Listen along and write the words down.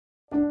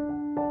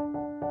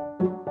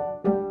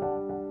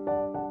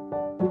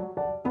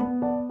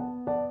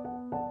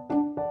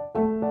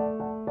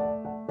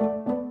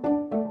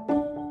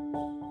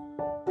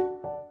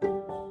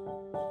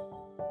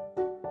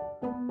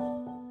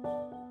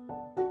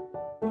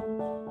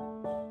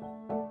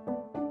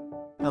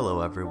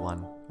Hello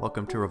everyone,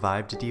 welcome to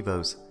Revived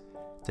Devos.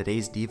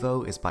 Today's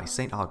Devo is by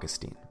St.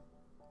 Augustine.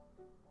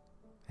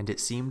 And it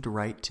seemed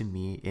right to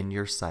me in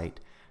your sight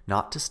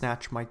not to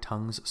snatch my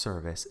tongue's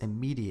service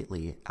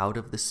immediately out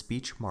of the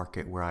speech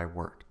market where I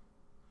worked,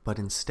 but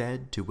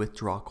instead to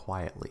withdraw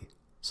quietly,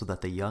 so that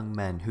the young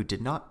men who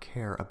did not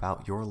care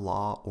about your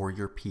law or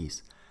your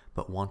peace,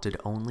 but wanted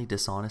only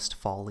dishonest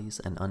follies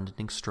and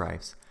unending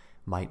strifes,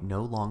 might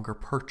no longer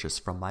purchase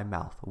from my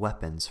mouth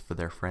weapons for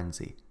their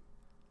frenzy.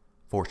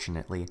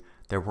 Fortunately,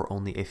 there were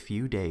only a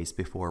few days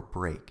before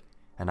break,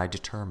 and I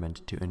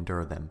determined to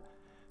endure them,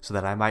 so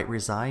that I might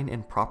resign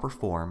in proper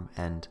form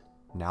and,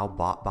 now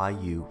bought by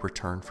you,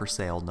 return for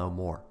sale no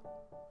more.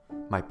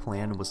 My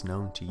plan was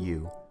known to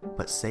you,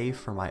 but save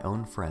for my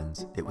own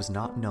friends, it was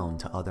not known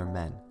to other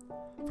men,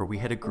 for we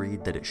had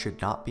agreed that it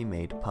should not be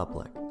made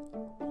public.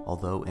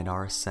 Although in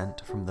our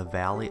ascent from the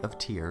valley of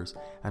tears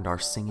and our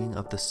singing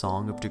of the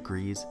song of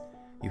degrees,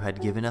 you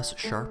had given us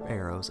sharp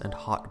arrows and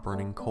hot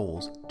burning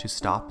coals to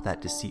stop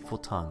that deceitful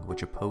tongue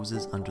which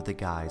opposes under the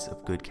guise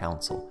of good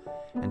counsel,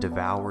 and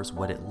devours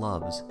what it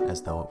loves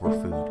as though it were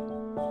food.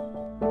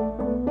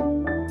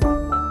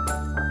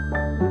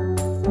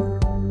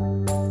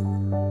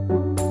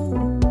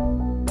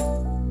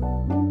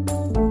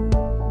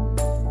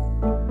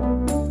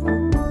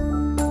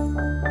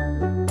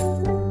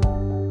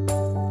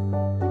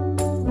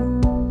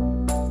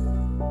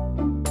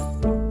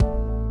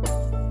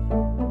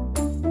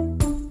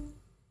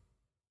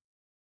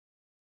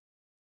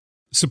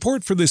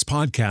 Support for this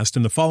podcast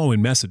and the following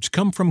message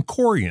come from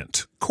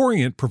Corient.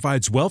 Corient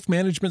provides wealth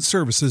management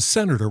services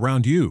centered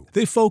around you.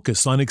 They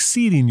focus on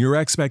exceeding your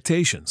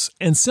expectations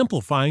and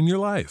simplifying your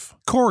life.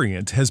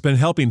 Corient has been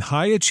helping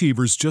high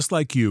achievers just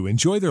like you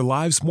enjoy their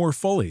lives more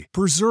fully,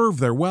 preserve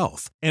their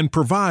wealth, and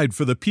provide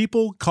for the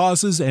people,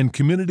 causes, and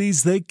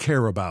communities they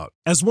care about.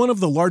 As one of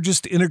the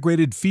largest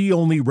integrated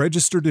fee-only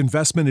registered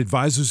investment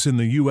advisors in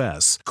the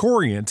U.S.,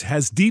 Corient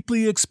has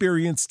deeply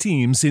experienced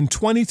teams in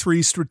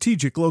 23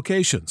 strategic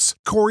locations.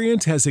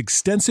 Corient has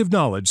extensive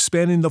knowledge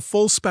spanning the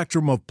full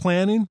spectrum of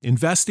planning,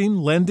 investing,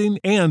 lending,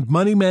 and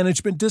money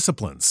management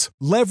disciplines.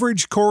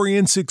 Leverage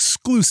Corient's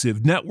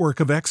exclusive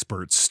network of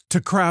experts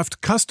to craft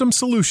custom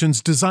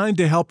solutions designed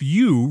to help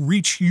you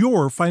reach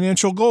your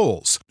financial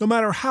goals, no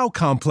matter how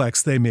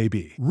complex they may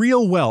be.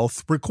 Real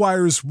wealth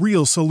requires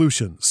real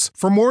solutions.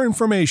 For more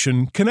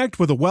information, connect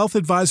with a wealth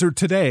advisor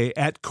today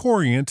at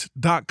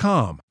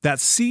Corient.com.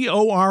 That's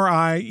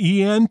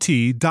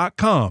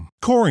Corient.com.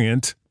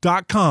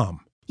 Corient.com.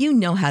 You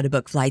know how to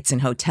book flights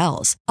and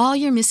hotels. All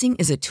you're missing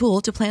is a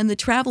tool to plan the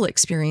travel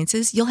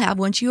experiences you'll have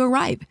once you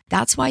arrive.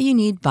 That's why you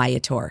need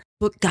Viator.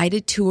 Book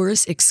guided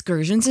tours,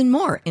 excursions, and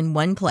more in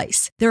one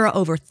place. There are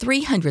over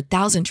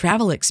 300,000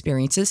 travel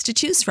experiences to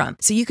choose from,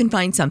 so you can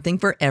find something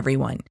for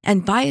everyone.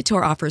 And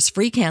Viator offers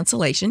free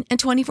cancellation and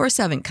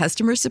 24/7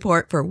 customer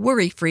support for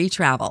worry-free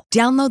travel.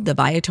 Download the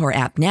Viator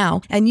app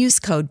now and use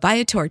code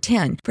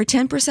Viator10 for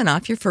 10%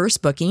 off your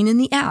first booking in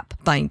the app.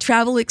 Find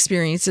travel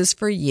experiences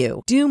for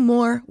you. Do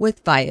more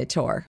with Viator.